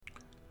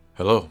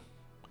Hello,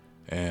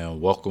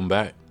 and welcome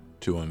back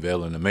to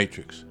Unveiling the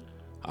Matrix.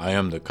 I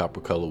am the copper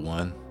colored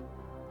one,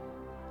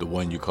 the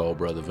one you call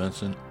Brother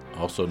Vincent,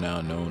 also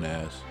now known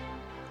as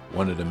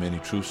one of the many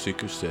truth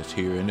seekers that's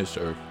here in this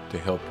earth to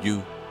help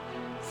you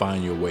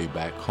find your way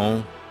back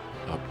home.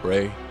 I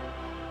pray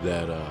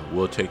that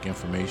we'll take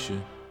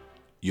information,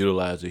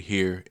 utilize it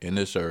here in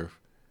this earth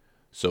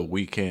so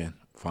we can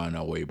find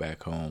our way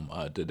back home.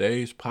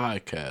 Today's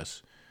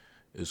podcast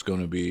is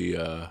going to be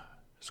a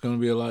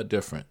lot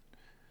different.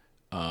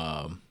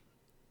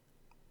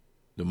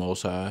 The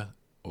Most High,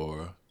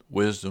 or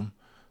wisdom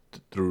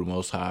through the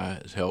Most High,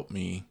 has helped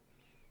me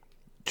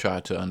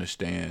try to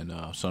understand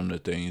some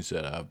of the things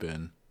that I've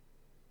been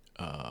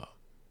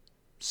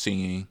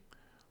seeing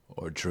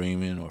or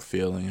dreaming or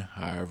feeling,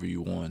 however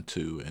you want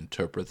to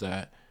interpret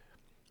that.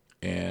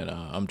 And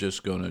I'm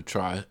just going to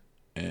try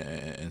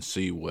and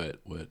see what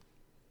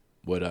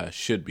I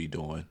should be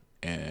doing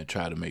and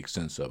try to make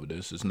sense of it.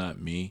 This is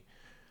not me.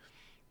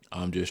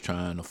 I'm just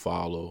trying to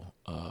follow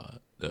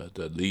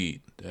the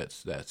lead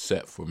that's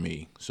set for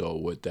me. So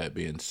with that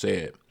being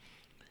said,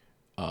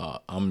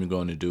 I'm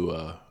going to do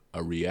a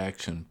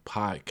reaction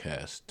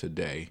podcast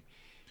today.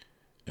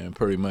 And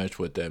pretty much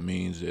what that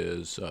means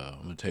is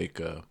I'm going to take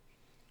a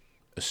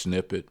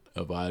snippet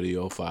of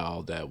audio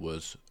file that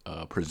was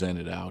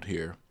presented out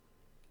here,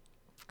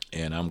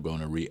 and I'm going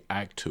to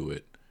react to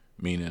it,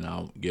 meaning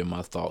I'll give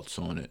my thoughts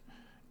on it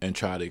and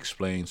try to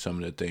explain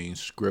some of the things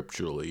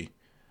scripturally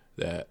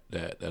that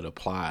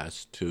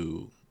applies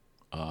to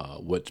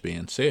what's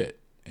being said,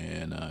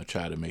 and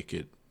try to make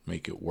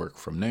it work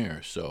from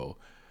there. So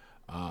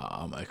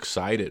I'm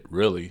excited,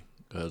 really,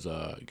 because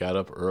I got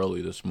up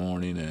early this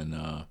morning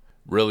and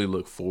really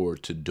look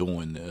forward to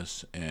doing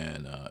this,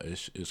 and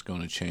it's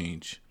going to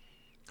change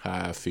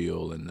how I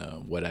feel and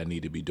what I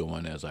need to be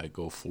doing as I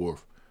go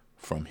forth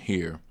from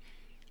here.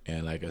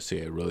 And like I said,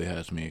 it really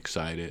has me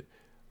excited.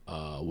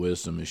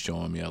 Wisdom is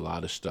showing me a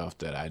lot of stuff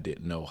that I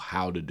didn't know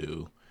how to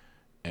do,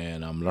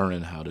 and I'm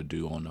learning how to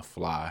do on the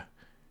fly.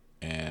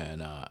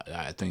 And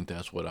I think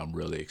that's what I'm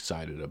really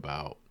excited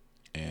about.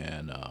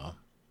 And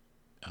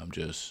I'm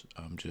just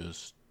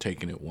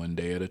taking it one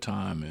day at a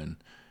time. And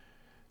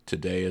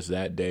today is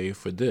that day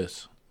for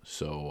this.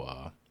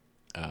 So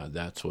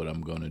that's what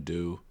I'm going to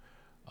do.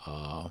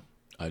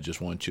 I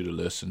just want you to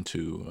listen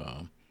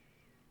to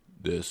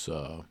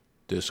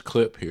this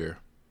clip here,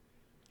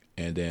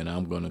 and then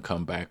I'm going to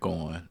come back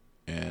on,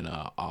 and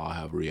I'll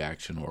have a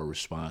reaction or a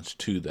response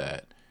to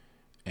that,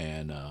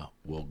 and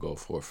we'll go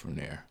forth from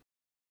there.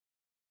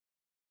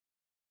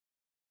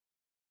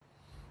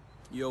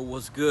 Yo,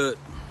 what's good?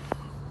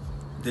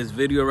 This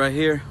video right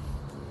here,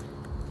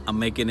 I'm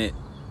making it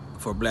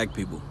for black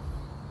people.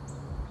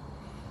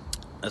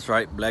 That's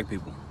right, black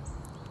people.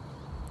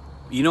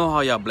 You know how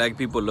y'all black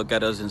people look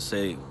at us and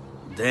say,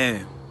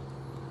 damn,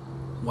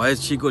 why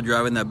is Chico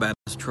driving that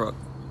badass truck?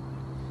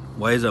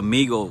 Why is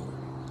Amigo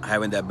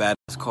having that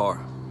badass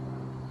car?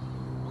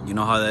 You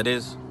know how that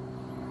is?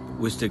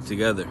 We stick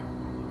together.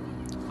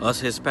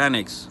 Us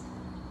Hispanics,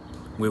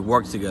 we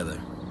work together.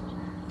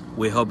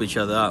 We help each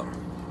other out.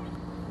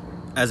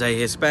 As a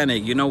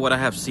Hispanic, you know what I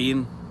have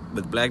seen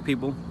with black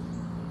people?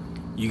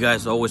 You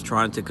guys always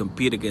trying to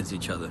compete against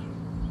each other.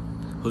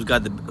 Who's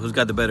got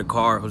the better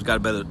car? Who's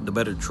got the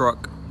better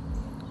truck?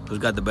 Who's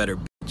got the better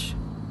bitch?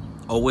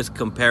 Always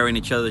comparing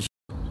each other.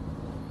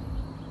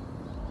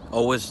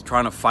 Always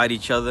trying to fight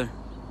each other.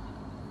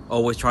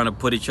 Always trying to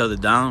put each other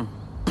down.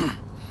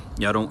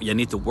 Y'all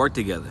need to work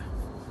together,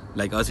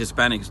 like us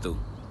Hispanics do.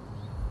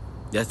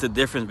 That's the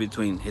difference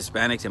between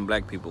Hispanics and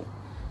black people.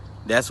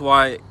 That's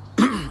why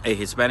a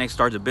Hispanic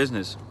starts a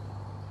business.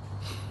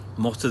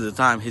 Most of the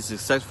time, he's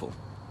successful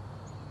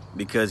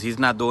because he's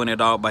not doing it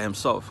all by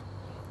himself.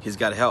 He's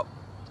got help.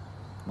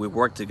 We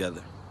work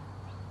together.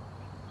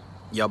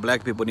 Y'all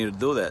black people need to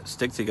do that.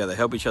 Stick together.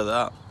 Help each other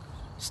out.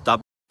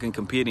 Stop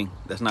competing.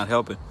 That's not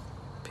helping.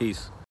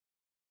 Peace.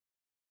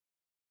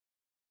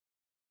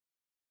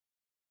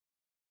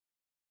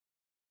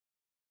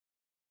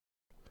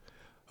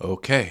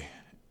 Okay,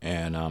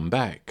 and I'm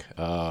back.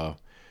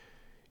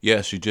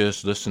 Yes, you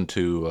just listened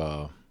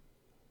to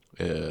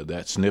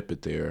that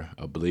snippet there.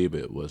 I believe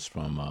it was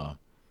from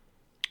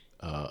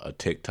a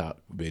TikTok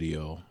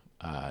video.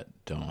 I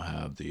don't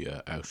have the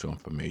actual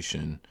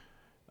information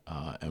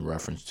in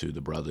reference to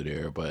the brother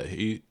there, but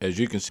he, as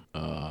you can see,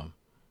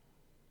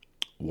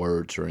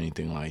 words or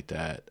anything like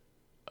that.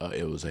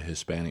 It was a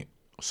Hispanic,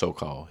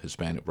 so-called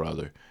Hispanic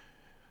brother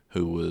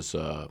who was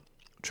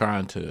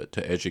trying to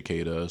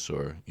educate us,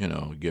 or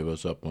get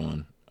us up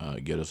on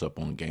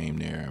game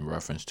there in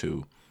reference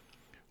to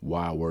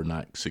why we're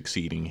not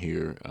succeeding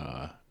here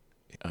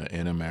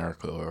in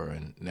America, or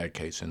in that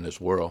case in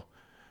this world.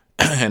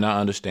 And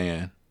I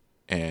understand,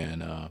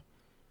 and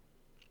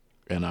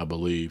I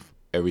believe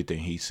everything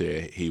he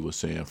said. He was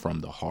saying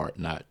from the heart,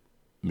 not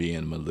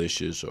being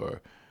malicious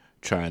or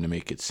trying to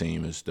make it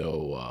seem as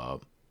though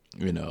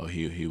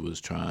he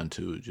was trying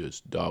to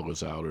just dog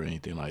us out or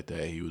anything like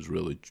that. He was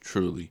really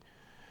truly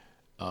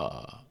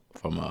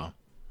from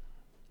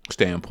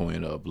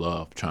standpoint of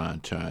love, trying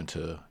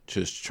to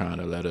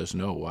let us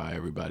know why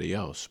everybody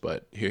else.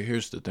 But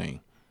here's the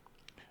thing,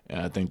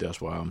 and I think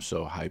that's why I'm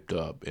so hyped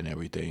up and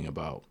everything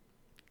about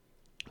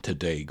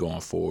today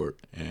going forward,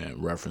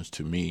 and reference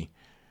to me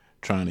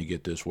trying to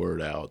get this word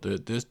out.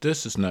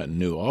 This is not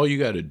new. All you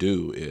got to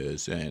do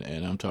is,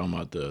 and I'm talking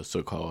about the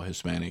so-called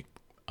Hispanic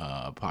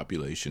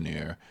population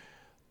here.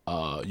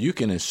 You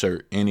can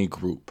insert any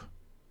group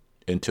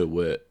into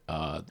what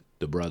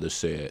the brother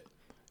said,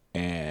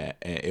 and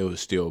it would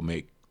still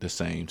make the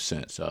same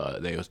sense.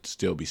 They would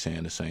still be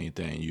saying the same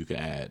thing.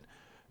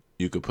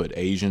 You could put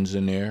Asians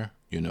in there,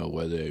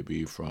 whether it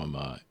be from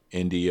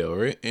India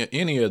or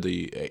any of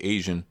the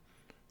Asian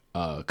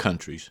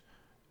countries,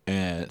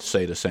 and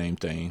say the same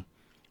thing.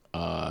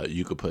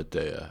 You could put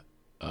the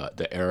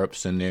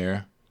Arabs in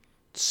there,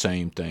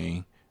 same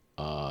thing.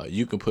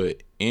 You can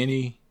put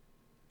any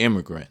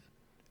immigrant,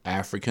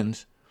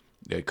 Africans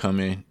that come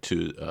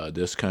into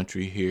this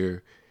country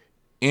here,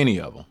 any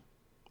of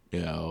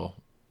them,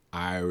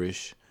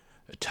 Irish,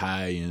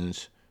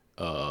 Italians,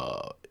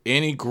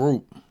 any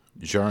group,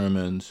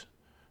 Germans,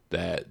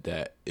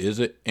 that is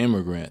an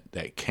immigrant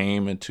that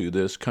came into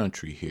this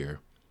country here,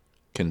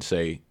 can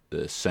say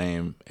the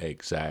same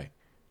exact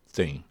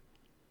thing.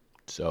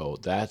 So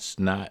that's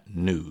not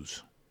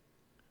news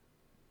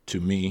to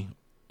me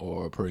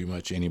or pretty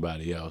much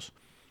anybody else,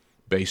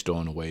 based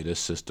on the way this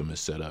system is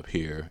set up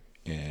here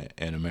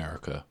in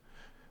America.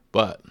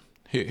 But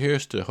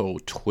here's the whole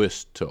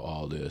twist to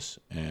all this,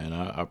 and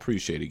I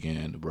appreciate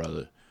again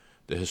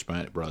the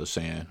Hispanic brother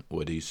saying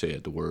what he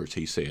said, the words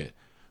he said,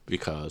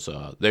 because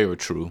they were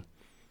true.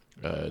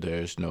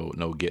 There's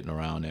no getting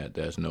around that.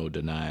 There's no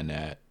denying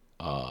that.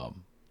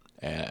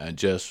 And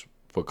just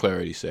for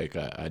clarity's sake,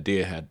 I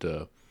did have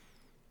to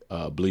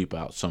bleep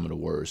out some of the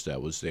words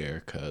that was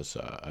there, because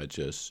I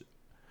just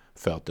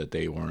felt that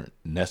they weren't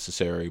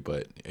necessary.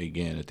 But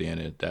again, at the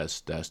end of it,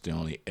 that's the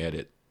only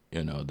edit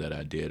that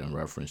I did in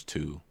reference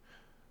to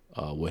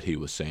what he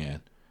was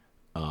saying.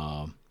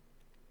 Other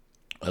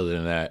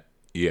than that,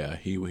 yeah,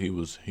 he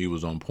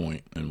was on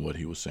point in what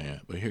he was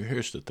saying. But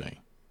here's the thing,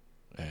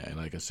 and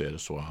like I said,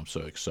 that's why I'm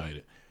so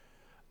excited.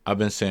 I've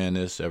been saying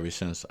this ever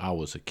since I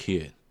was a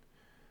kid.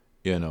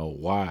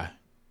 Why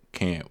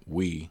can't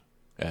we,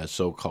 as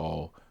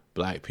so-called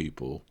black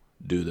people,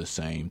 do the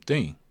same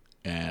thing?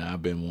 And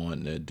I've been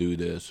wanting to do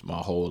this my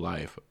whole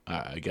life.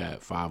 I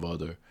got 5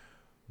 other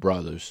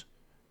brothers,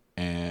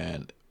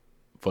 and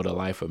for the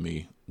life of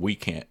me, we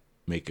can't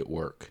make it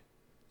work.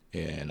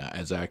 And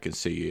as I can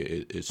see,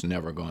 it's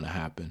never going to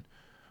happen.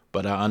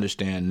 But I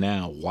understand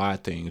now why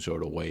things are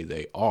the way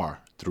they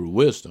are through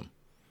wisdom.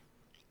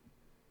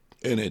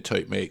 And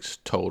it makes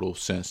total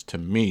sense to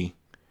me.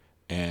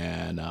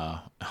 And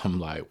I'm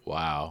like,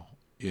 wow,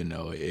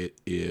 it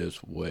is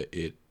what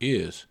it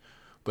is.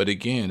 But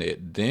again,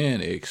 it then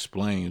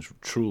explains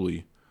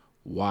truly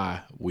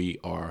why we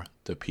are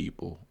the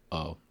people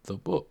of the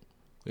book.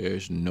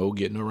 There's no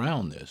getting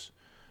around this.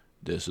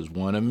 This is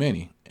one of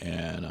many,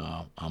 and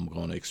I'm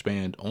going to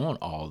expand on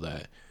all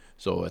that.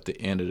 So at the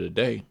end of the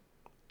day,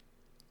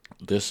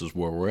 this is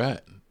where we're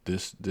at.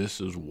 This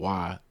is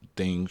why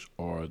things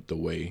are the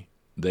way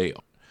they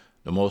are.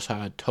 The Most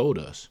High told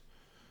us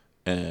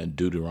in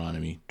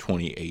Deuteronomy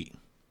 28,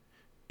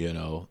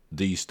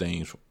 these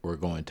things were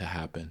going to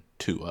happen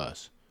to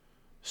us.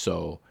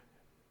 So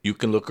you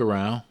can look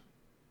around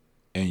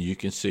and you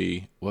can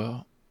see,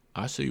 well,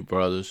 I see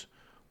brothers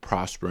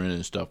prospering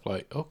and stuff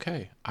like,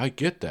 okay, I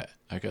get that.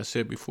 Like I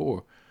said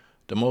before,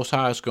 the Most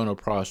High is going to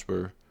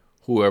prosper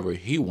whoever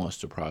he wants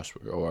to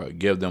prosper, or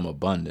give them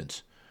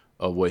abundance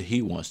of what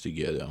he wants to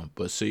give them.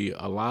 But see,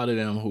 a lot of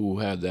them who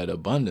have that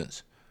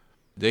abundance,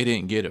 they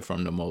didn't get it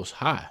from the Most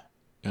High.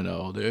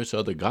 There's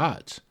other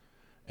gods,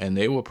 and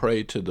they will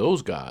pray to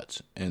those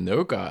gods, and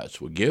their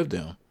gods will give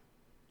them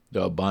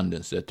the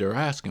abundance that they're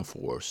asking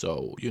for.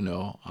 So,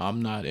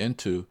 I'm not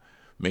into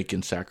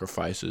making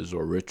sacrifices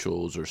or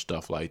rituals or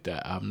stuff like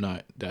that.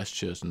 That's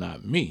just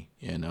not me,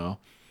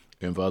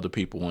 If other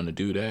people want to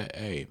do that,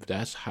 hey, if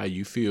that's how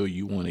you feel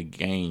you want to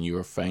gain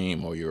your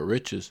fame or your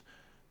riches,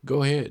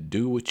 go ahead,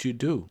 do what you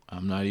do.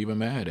 I'm not even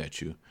mad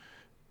at you.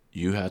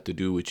 You have to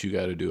do what you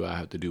got to do. I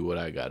have to do what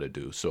I got to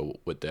do. So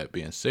with that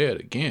being said,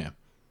 again,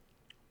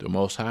 the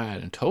Most High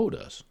had told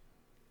us,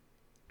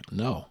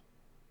 no,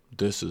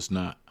 this is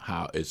not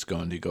how it's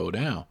going to go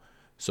down.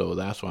 So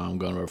that's why I'm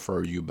going to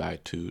refer you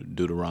back to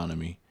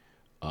Deuteronomy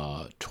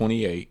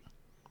 28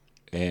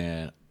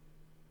 and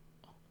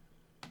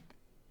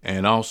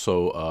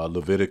also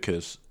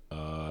Leviticus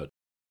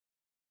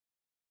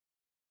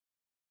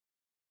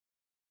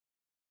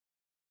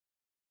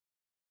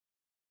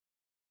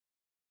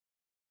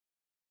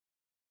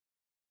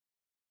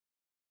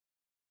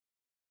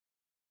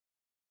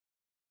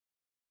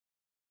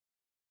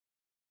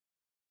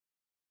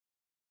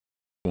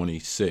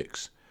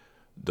 26.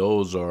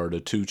 Those are the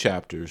 2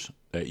 chapters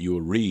that you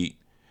will read,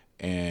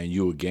 and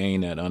you will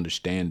gain that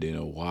understanding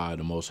of why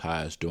the Most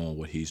High is doing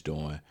what he's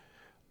doing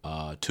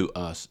to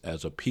us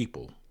as a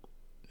people.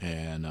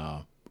 And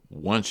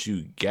once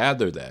you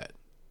gather that,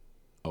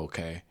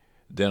 okay,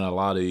 then a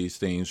lot of these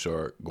things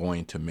are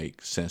going to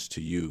make sense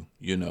to you.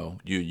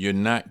 You're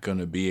not going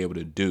to be able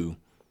to do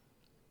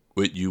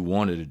what you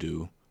wanted to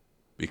do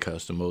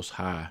because the Most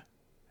High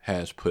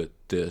has put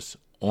this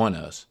on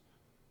us.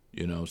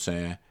 You know what I'm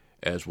saying?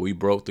 As we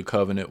broke the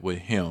covenant with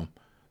him,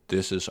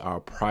 this is our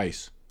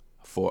price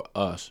for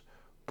us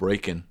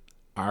breaking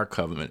our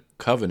covenant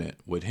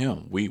with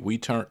him. We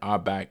turned our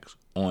backs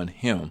on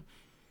him,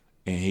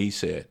 and he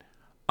said,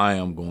 I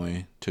am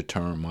going to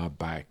turn my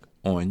back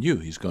on you.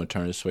 He's going to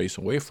turn his face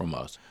away from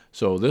us.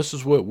 So this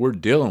is what we're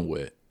dealing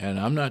with. And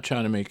I'm not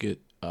trying to make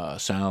it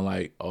sound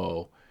like,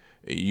 oh,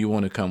 you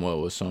want to come up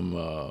with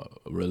some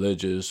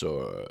religious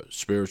or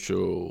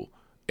spiritual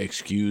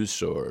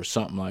excuse or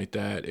something like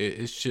that.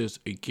 It's just,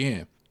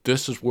 again,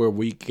 this is where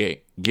we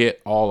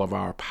get all of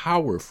our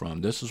power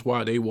from. This is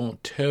why they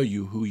won't tell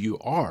you who you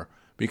are,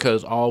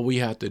 because all we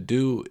have to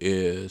do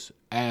is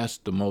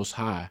ask the Most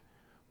High,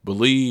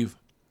 believe,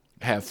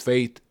 have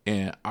faith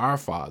in our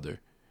Father,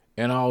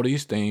 and all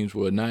these things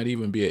will not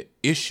even be an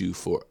issue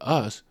for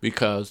us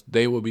because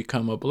they will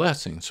become a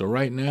blessing. So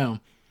right now,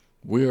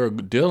 we are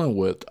dealing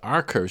with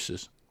our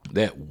curses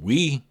that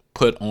we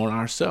put on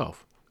ourselves.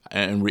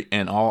 And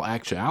in all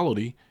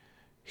actuality,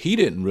 he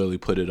didn't really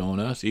put it on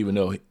us, even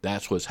though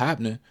that's what's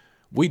happening.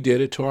 We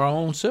did it to our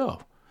own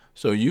self.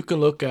 So you can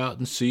look out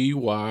and see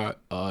why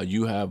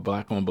you have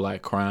black on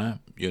black crime,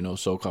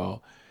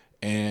 so-called,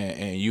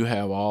 and you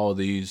have all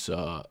these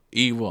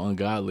evil,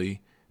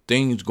 ungodly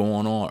things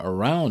going on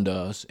around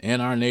us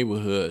in our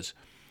neighborhoods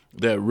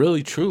that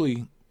really,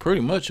 truly,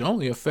 pretty much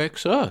only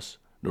affects us.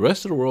 The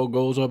rest of the world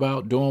goes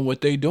about doing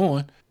what they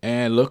doing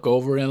and look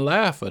over and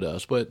laugh at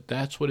us. But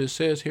that's what it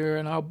says here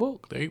in our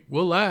book. They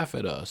will laugh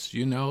at us.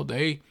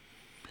 They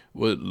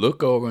would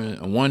look over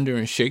and wonder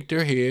and shake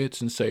their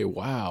heads and say,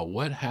 wow,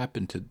 what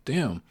happened to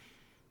them?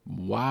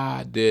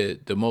 Why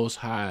did the Most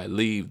High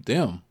leave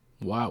them?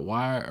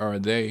 Why are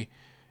they?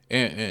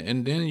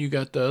 And then you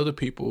got the other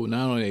people,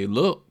 not only they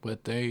look,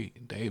 but they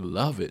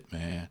love it,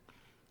 man.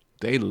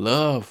 They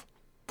love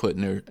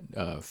putting their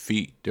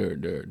feet,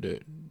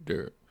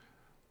 their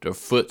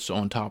foots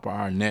on top of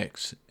our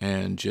necks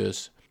and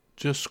just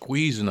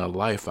squeezing the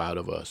life out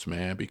of us,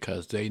 man,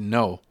 because they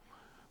know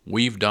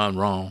we've done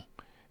wrong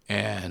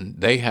and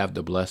they have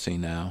the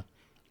blessing now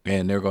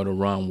and they're going to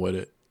run with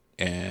it.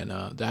 And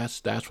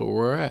that's where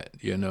we're at.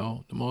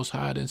 The Most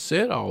High done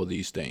said all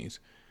these things.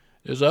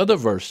 There's other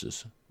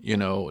verses,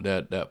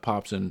 that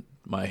pops in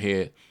my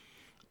head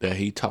that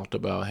he talked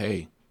about,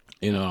 hey,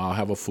 I'll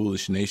have a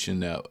foolish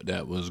nation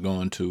that was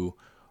going to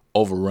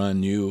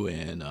overrun you,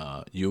 and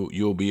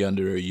you'll be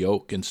under a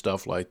yoke and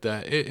stuff like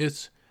that.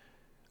 It's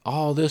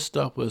all this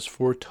stuff was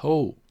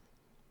foretold.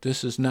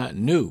 This is not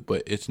new,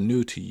 but it's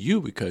new to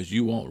you because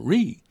you won't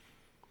read.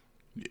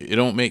 It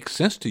don't make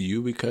sense to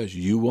you because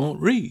you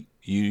won't read.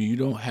 You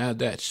don't have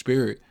that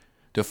spirit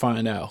to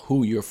find out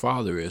who your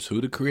Father is,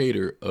 who the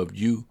creator of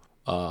you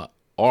are,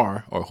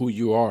 or who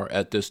you are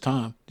at this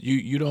time.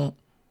 You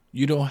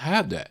don't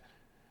have that.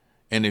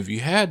 And if you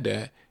had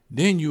that,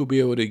 then you'll be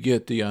able to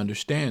get the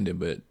understanding,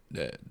 but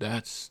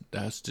that's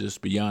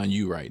just beyond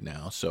you right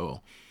now.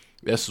 So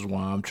this is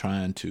why I'm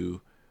trying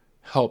to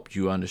help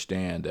you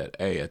understand that,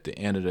 hey, at the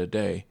end of the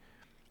day,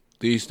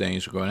 these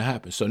things are going to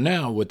happen. So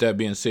now, with that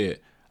being said,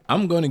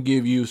 I'm going to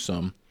give you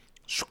some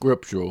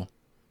scriptural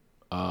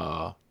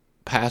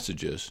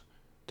passages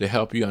to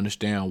help you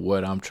understand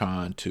what I'm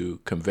trying to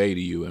convey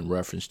to you in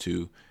reference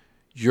to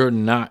you're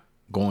not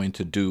going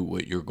to do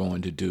what you're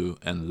going to do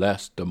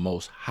unless the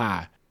Most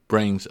High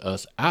brings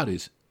us out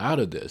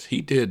of this.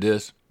 He did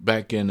this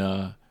back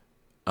in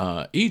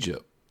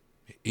Egypt.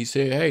 He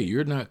said, hey,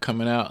 you're not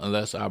coming out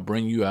unless I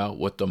bring you out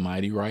with the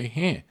mighty right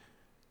hand.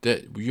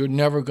 That you're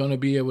never going to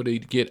be able to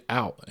get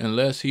out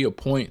unless he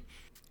appoint.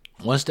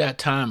 Once that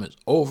time is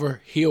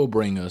over, he'll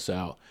bring us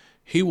out.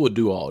 He will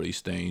do all these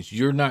things.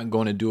 You're not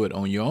going to do it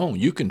on your own.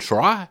 You can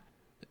try.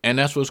 And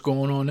that's what's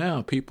going on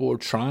now. People are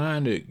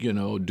trying to,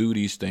 do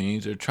these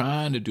things. They're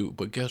trying to do,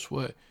 but guess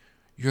what?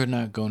 You're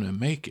not going to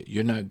make it.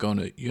 You're not going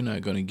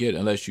to get it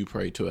unless you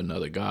pray to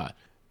another God,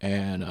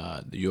 and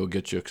you'll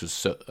get your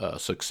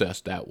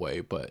success that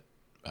way. But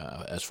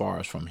as far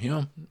as from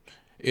him,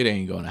 it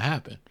ain't going to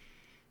happen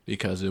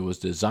because it was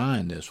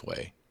designed this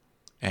way.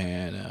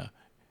 And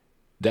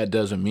that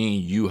doesn't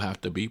mean you have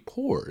to be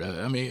poor.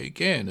 I mean,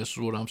 again, this is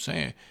what I'm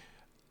saying.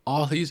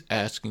 All he's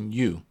asking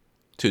you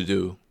to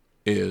do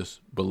is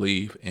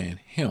believe in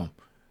him,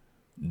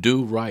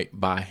 do right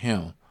by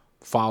him,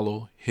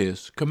 follow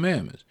his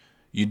commandments.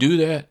 You do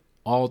that,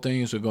 all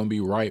things are going to be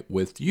right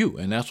with you.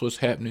 And that's what's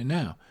happening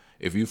now.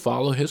 If you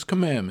follow his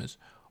commandments,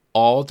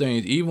 all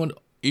things,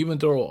 even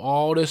though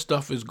all this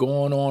stuff is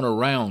going on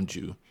around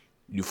you,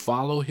 you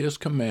follow his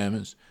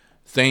commandments,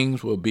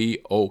 things will be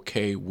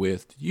okay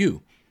with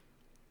you.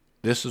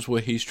 This is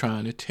what he's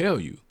trying to tell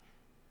you.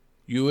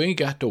 You ain't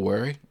got to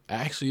worry.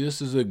 Actually,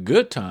 this is a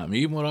good time.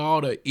 Even with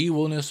all the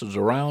evilness is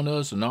around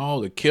us and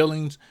all the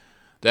killings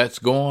that's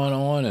going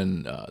on,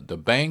 and the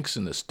banks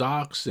and the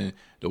stocks and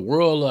the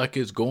world like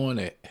it's going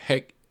to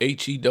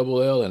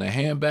HELL in a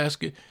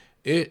handbasket.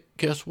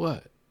 Guess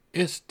what?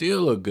 it's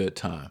still a good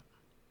time.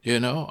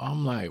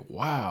 I'm like,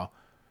 wow.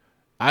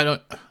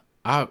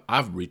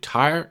 I've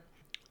retired,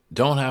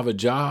 don't have a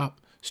job,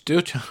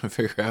 still trying to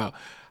figure out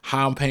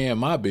how I'm paying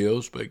my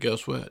bills. But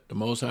guess what? The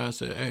Most High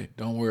said, hey,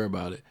 don't worry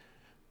about it.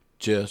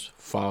 Just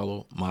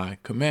follow my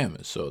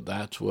commandments. So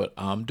that's what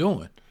I'm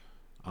doing.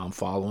 I'm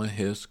following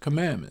his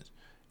commandments.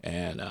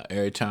 And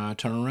every time I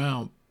turn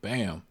around,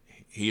 bam,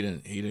 he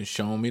didn't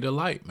show me the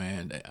light,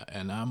 man.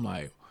 And I'm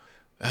like,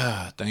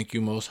 thank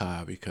you, Most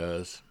High,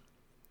 because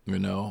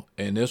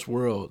in this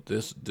world,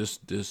 this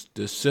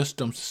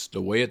system,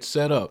 the way it's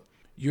set up,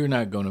 you're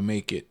not gonna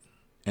make it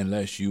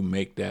unless you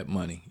make that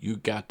money. You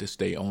got to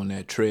stay on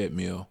that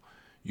treadmill.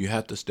 You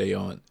have to stay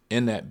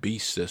in that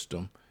beast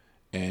system,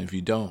 and if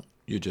you don't,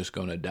 you're just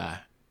gonna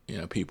die.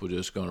 People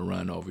just gonna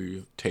run over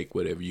you, take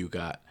whatever you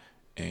got,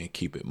 and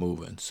keep it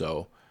moving.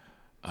 So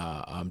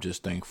I'm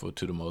just thankful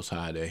to the Most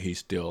High that He's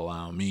still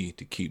allowing me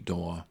to keep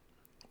doing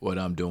what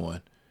I'm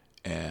doing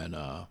and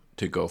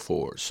to go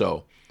forward.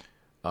 So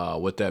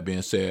with that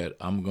being said,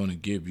 I'm going to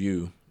give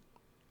you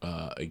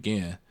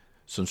again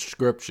some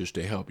scriptures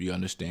to help you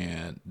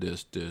understand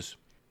this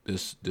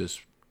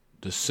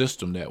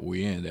system that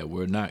we're in, that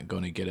we're not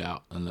going to get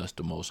out unless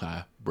the Most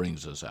High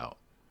brings us out.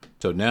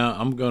 So now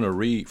I'm going to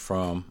read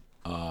from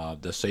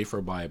the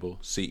Safer Bible,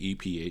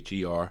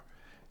 CEPHER,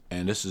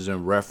 and this is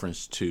in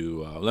reference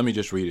to, let me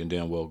just read it and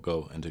then we'll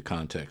go into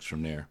context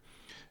from there.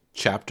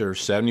 Chapter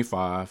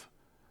 75,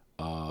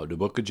 the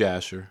book of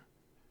Jasher,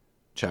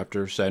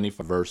 chapter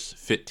 75, verse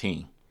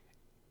 15.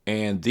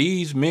 And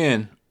these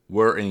men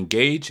were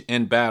engaged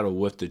in battle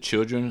with the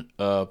children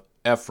of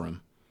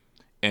Ephraim,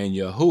 and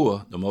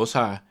Yahuwah, the Most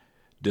High,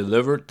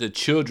 delivered the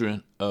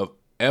children of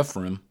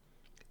Ephraim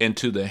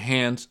into the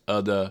hands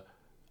of the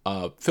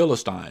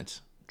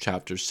Philistines,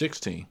 chapter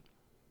 16,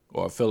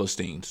 or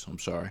Philistines,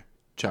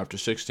 chapter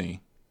 16.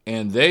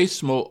 And they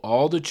smote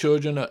all the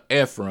children of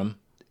Ephraim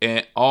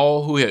and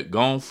all who had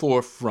gone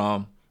forth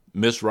from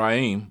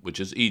Mizraim, which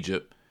is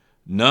Egypt.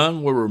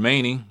 None were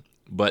remaining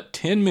but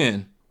 10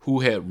 men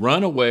who had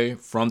run away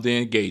from the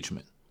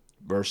engagement.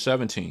 Verse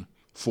 17.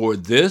 For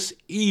this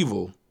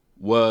evil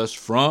was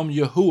from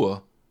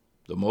Yahuwah,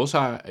 the Most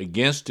High,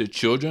 against the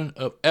children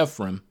of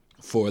Ephraim,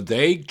 for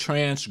they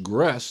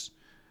transgressed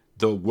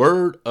the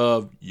word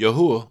of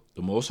Yahuwah,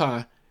 the Most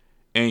High,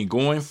 and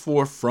going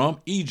forth from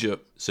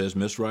Egypt, says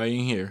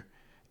Mizraim here,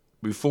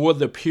 before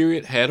the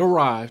period had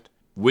arrived,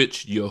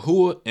 which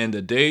Yahuwah in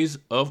the days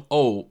of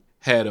old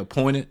had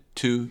appointed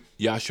to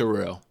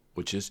Yasharel,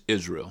 which is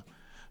Israel.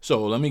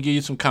 So let me give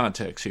you some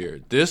context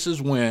here. This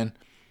is when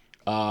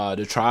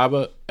the tribe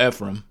of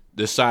Ephraim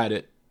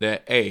decided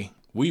that, hey,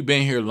 we've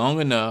been here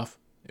long enough.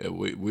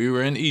 We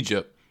were in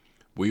Egypt.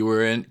 We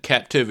were in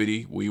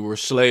captivity. We were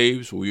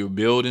slaves. We were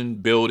building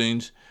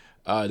buildings.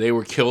 They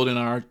were killing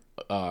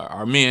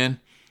our men,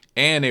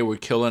 and they were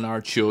killing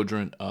our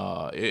children.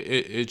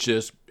 It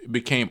just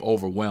became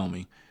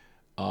overwhelming.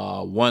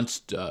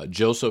 Once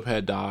Joseph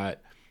had died,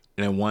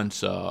 and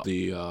once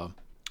the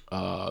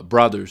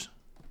brothers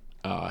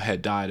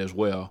had died as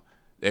well,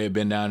 they had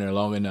been down there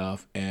long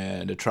enough,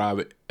 and the tribe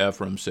of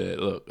Ephraim said,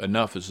 "Look,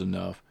 enough is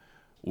enough.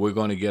 We're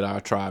going to get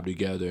our tribe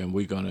together, and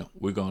we're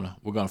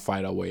gonna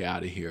fight our way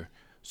out of here."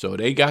 So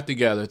they got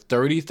together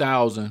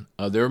 30,000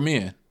 of their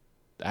men.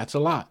 That's a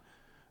lot,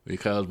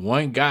 because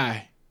one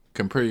guy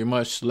can pretty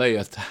much slay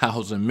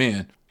 1,000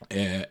 men,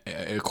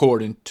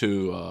 according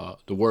to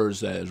the words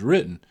that is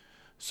written.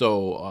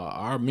 So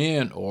our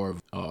men are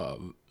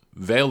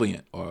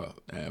valiant, or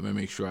let me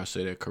make sure I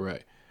say that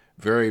correct.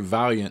 Very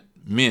valiant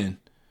men,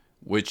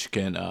 which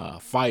can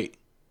fight.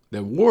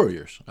 They're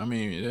warriors. I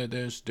mean,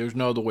 there's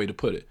no other way to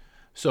put it.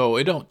 So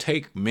it don't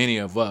take many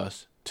of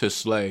us to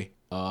slay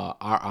our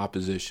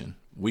opposition.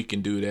 We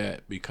can do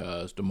that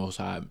because the Most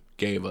High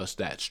gave us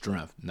that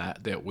strength.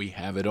 Not that we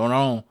have it on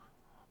our own.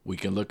 We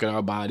can look at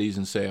our bodies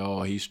and say,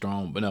 oh, he's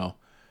strong. But no,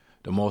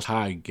 the Most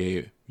High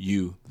gave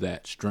you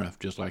that strength,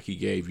 just like he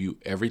gave you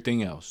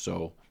everything else.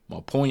 So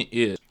my point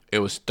is, it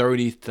was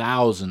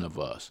 30,000 of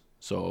us.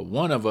 So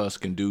one of us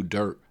can do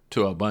dirt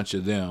to a bunch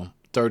of them.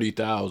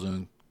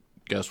 30,000,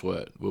 guess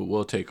what?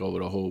 We'll take over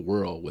the whole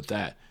world with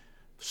that.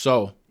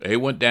 So they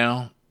went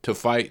down to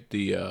fight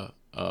the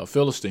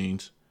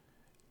Philistines,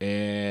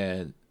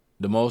 and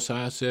the Most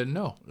High said,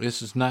 no,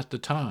 this is not the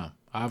time.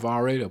 I've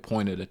already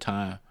appointed a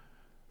time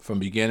from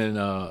the beginning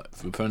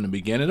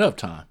of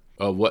time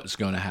of what's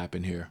going to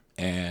happen here.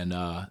 And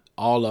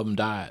all of them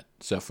died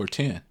except for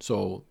 10.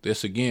 So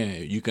this,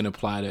 again, you can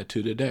apply that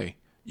to today.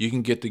 You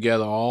can get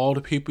together all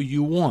the people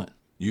you want.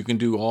 You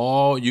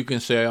can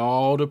say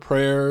all the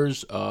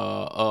prayers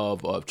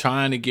of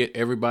trying to get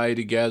everybody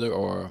together,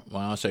 or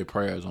when I say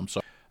prayers, I'm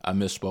sorry, I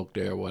misspoke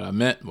there. What I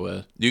meant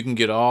was, you can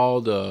get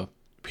all the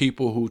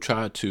people who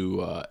try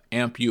to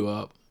amp you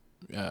up,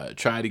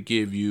 try to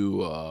give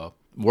you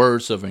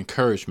words of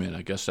encouragement.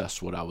 I guess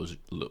that's what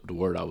the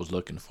word I was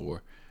looking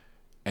for,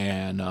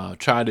 and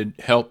try to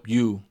help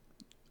you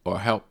or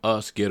help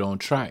us get on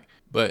track.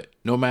 But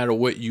no matter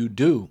what you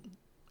do,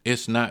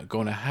 it's not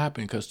going to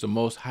happen, because the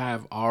Most High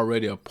have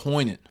already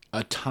appointed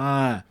a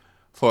time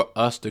for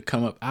us to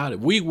come up out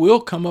of it. We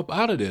will come up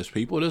out of this,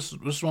 people. This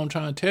is what I'm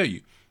trying to tell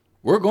you.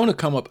 We're going to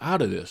come up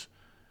out of this,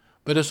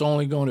 but it's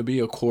only going to be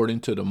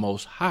according to the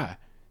Most High.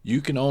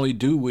 You can only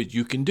do what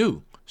you can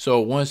do. So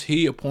once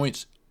he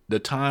appoints the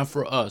time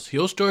for us,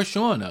 he'll start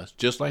showing us,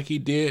 just like he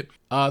did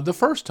the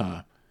first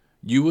time.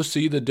 You will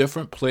see the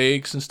different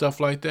plagues and stuff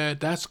like that.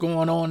 That's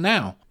going on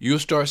now. You'll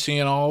start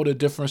seeing all the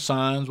different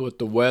signs with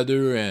the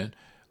weather and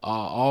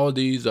all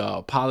these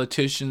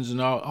politicians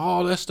and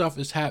all that stuff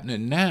is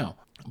happening now.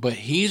 But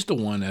he's the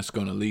one that's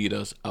going to lead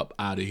us up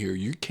out of here.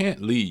 You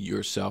can't lead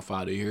yourself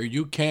out of here.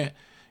 You can't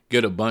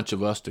get a bunch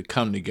of us to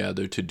come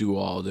together to do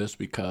all this,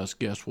 because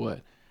guess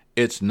what?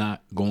 It's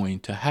not going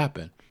to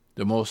happen.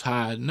 The Most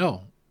High,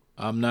 no,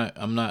 I'm not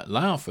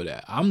allowing for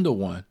that. I'm the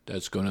one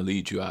that's going to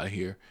lead you out of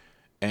here.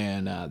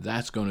 And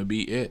that's going to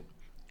be it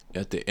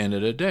at the end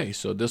of the day.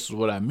 So this is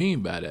what I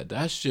mean by that.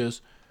 That's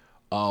just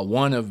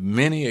one of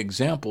many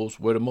examples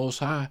where the Most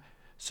High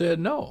said,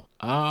 no,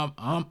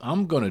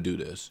 I'm going to do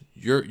this.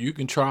 You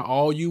can try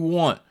all you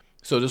want.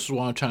 So this is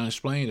what I'm trying to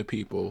explain to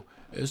people.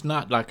 It's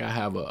not like I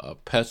have a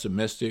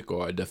pessimistic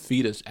or a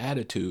defeatist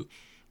attitude.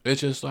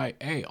 It's just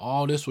like, hey,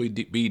 all this will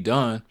be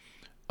done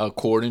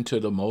according to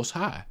the Most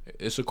High.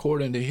 It's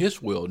according to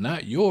his will,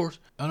 not yours.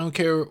 I don't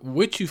care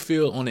what you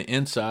feel on the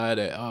inside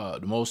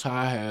that the Most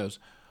High has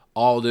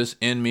all this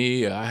in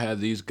me. I have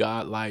these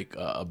godlike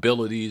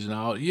abilities and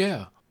all.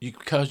 Yeah,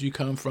 because you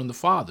come from the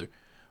Father.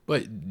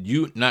 But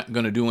you're not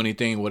going to do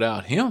anything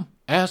without him.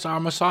 Ask our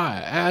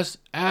Messiah.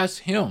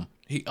 Ask him.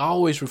 He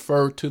always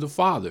referred to the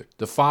Father.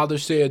 The Father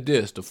said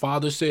this. The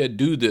Father said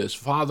do this.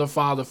 Father,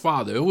 Father,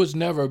 Father. It was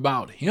never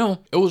about him.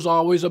 It was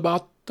always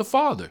about the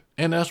Father.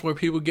 And that's where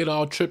people get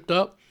all tripped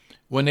up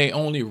when they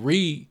only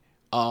read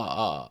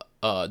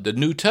the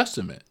New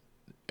Testament.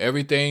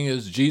 Everything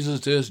is Jesus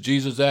this,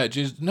 Jesus that,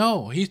 Jesus.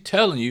 No, he's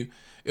telling you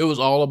it was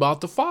all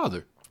about the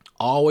Father.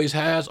 Always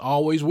has,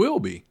 always will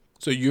be.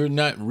 So you're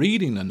not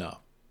reading enough.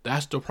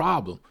 That's the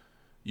problem.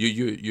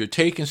 You're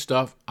taking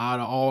stuff out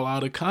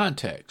of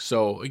context.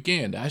 So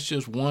again, that's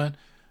just one.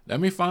 Let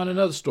me find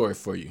another story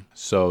for you.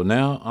 So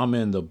now I'm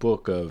in the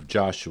book of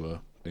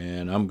Joshua,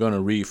 and I'm going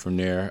to read from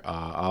there.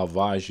 I'll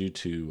advise you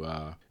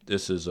to,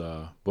 this is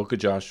book of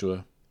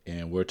Joshua,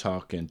 and we're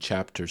talking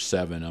chapter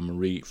 7. I'm going to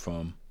read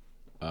from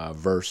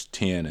verse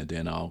 10, and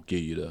then I'll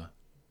give you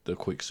the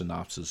quick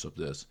synopsis of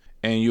this.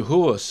 And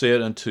Yahuwah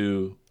said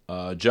unto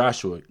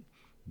Joshua,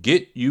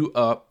 get you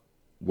up.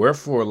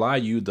 Wherefore lie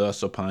you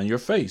thus upon your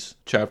face?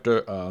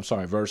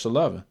 Verse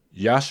 11.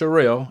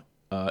 Yasharel,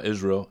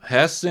 Israel,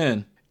 has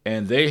sinned,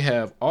 and they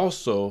have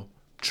also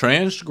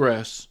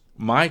transgressed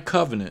my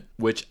covenant,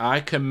 which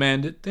I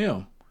commanded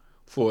them.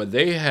 For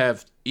they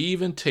have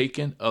even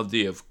taken of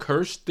the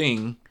accursed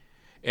thing,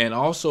 and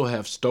also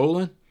have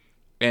stolen,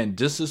 and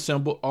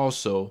disassembled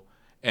also,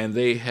 and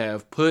they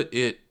have put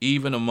it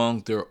even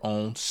among their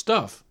own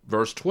stuff.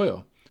 Verse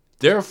 12.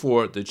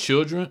 Therefore the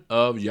children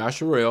of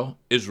Yasharel,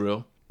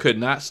 Israel, could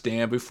not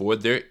stand before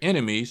their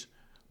enemies,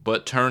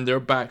 but turned their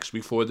backs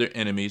before their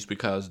enemies,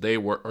 because they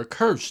were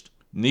accursed.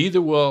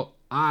 Neither will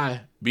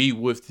I be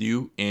with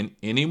you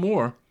any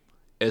more,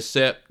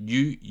 except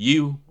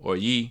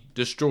ye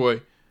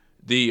destroy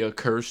the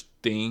accursed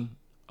thing,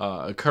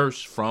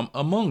 accursed from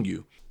among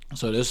you.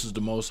 So this is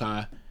the Most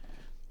High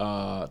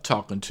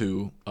talking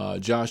to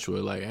Joshua,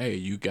 like, hey,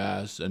 you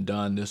guys have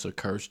done this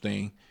accursed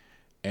thing,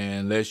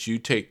 and unless you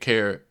take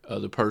care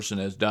of the person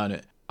that's done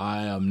it,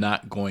 I am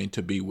not going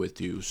to be with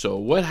you. So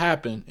what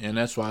happened, and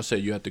that's why I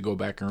said you have to go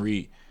back and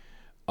read.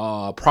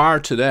 Prior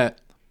to that,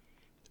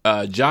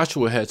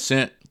 Joshua had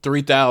sent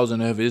 3,000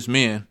 of his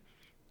men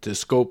to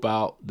scope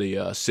out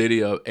the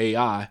city of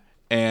Ai,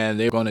 and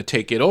they're going to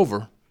take it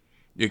over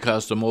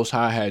because the Most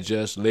High had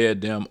just led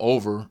them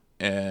over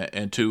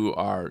into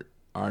our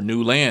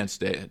new lands,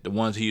 that the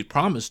ones he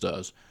promised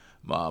us.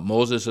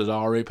 Moses has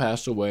already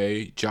passed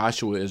away.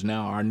 Joshua is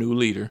now our new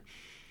leader,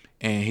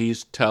 and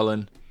he's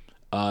telling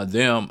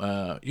them,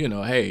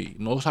 hey,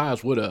 Most High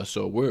is with us,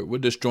 so we're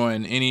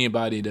destroying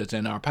anybody that's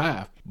in our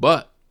path.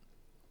 But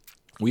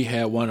we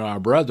had one of our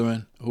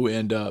brethren who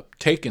ended up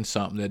taking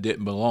something that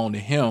didn't belong to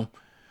him,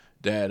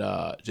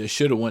 that just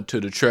should have went to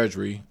the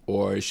treasury,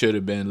 or it should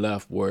have been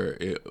left where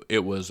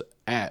it was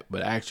at.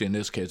 But actually, in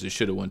this case, it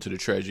should have went to the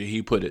treasury.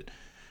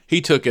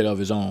 He took it on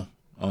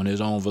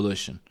his own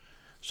volition.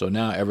 So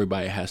now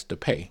everybody has to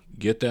pay.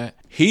 Get that?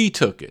 He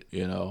took it.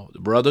 The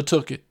brother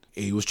took it.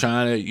 He was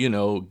trying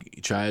to,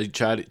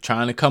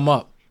 trying to come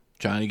up,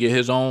 trying to get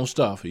his own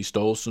stuff. He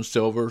stole some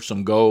silver,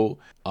 some gold,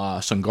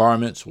 some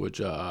garments,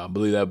 which I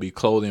believe that would be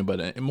clothing.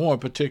 But more in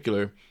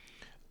particular,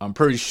 I'm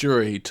pretty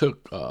sure he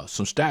took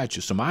some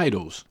statues, some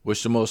idols,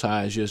 which the Most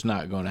High is just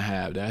not going to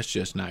have. That's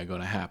just not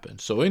going to happen.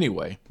 So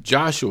anyway,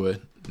 Joshua,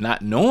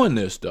 not knowing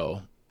this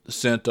though,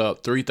 sent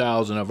up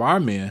 3,000 of our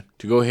men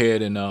to go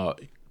ahead and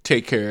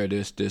take care of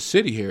this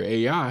city here,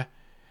 Ai.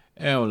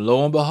 And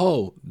lo and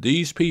behold,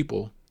 these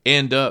people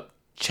end up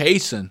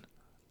chasing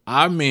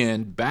our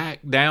men back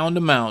down the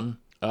mountain,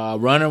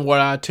 running what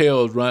our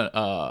tails run,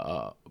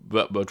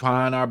 but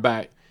behind our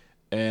back.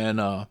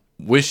 And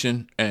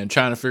wishing and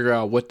trying to figure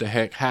out what the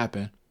heck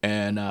happened,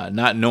 and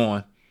not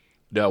knowing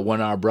that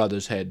one of our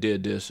brothers had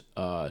did this,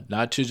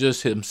 not to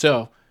just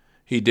himself,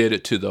 he did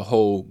it to the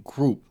whole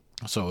group.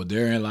 So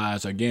therein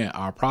lies, again,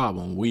 our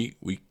problem. We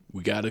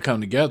got to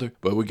come together,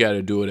 but we got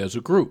to do it as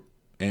a group.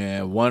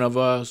 And one of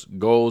us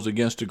goes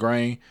against the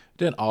grain,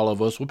 then all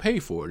of us will pay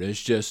for it.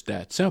 It's just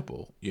that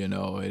simple. You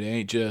know, it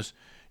ain't just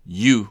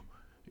you.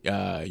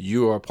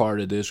 You are part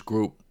of this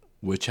group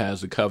which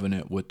has a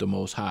covenant with the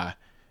Most High.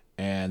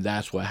 And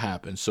that's what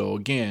happened. So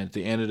again, at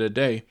the end of the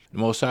day, the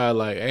Most High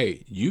like,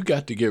 hey, you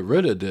got to get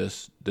rid of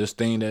this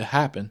thing that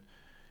happened.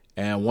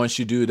 And once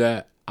you do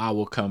that, I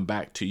will come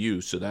back to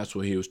you. So that's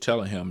what he was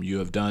telling him. You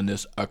have done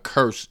this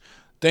accursed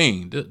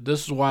thing.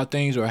 This is why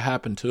things are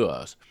happening to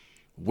us.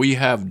 We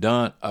have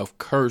done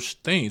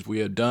accursed things. We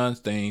have done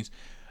things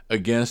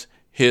against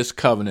his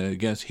covenant,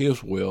 against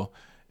his will,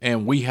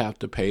 and we have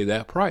to pay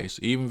that price,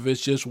 even if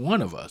it's just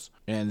one of us.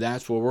 And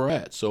that's where we're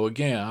at. So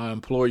again, I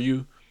implore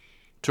you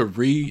to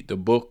read the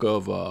book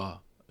of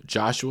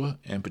Joshua.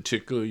 In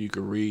particular, you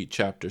can read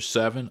chapter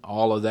 7,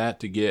 all of that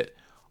to get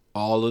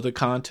all of the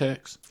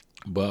context.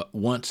 But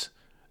once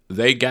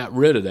they got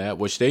rid of that,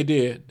 which they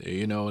did,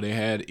 you know, they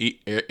had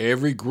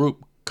every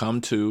group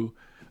come to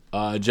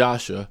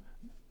Joshua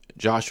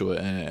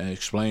and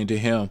explain to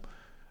him,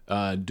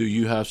 do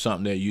you have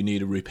something that you need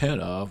to repent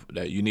of,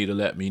 that you need to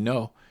let me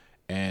know?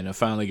 And I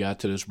finally got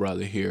to this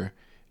brother here,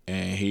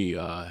 and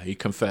he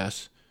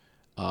confessed.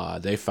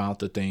 They found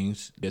the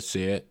things that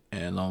said,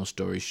 and long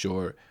story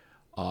short,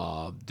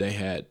 they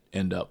had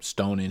ended up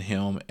stoning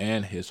him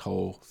and his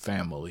whole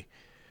family.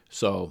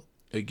 So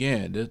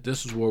again,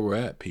 this is where we're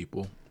at,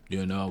 people.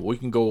 You know, we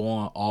can go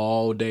on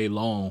all day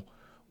long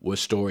with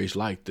stories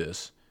like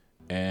this,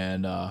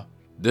 and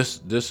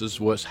this is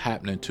what's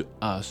happening to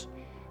us,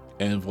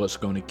 and what's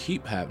going to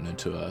keep happening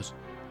to us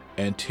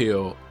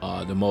until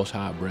the Most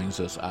High brings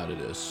us out of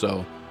this.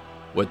 So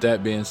with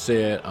that being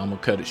said, I'm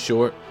gonna cut it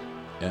short.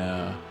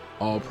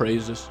 All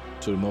praises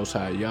to the Most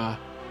High Yah.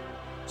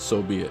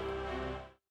 So be it.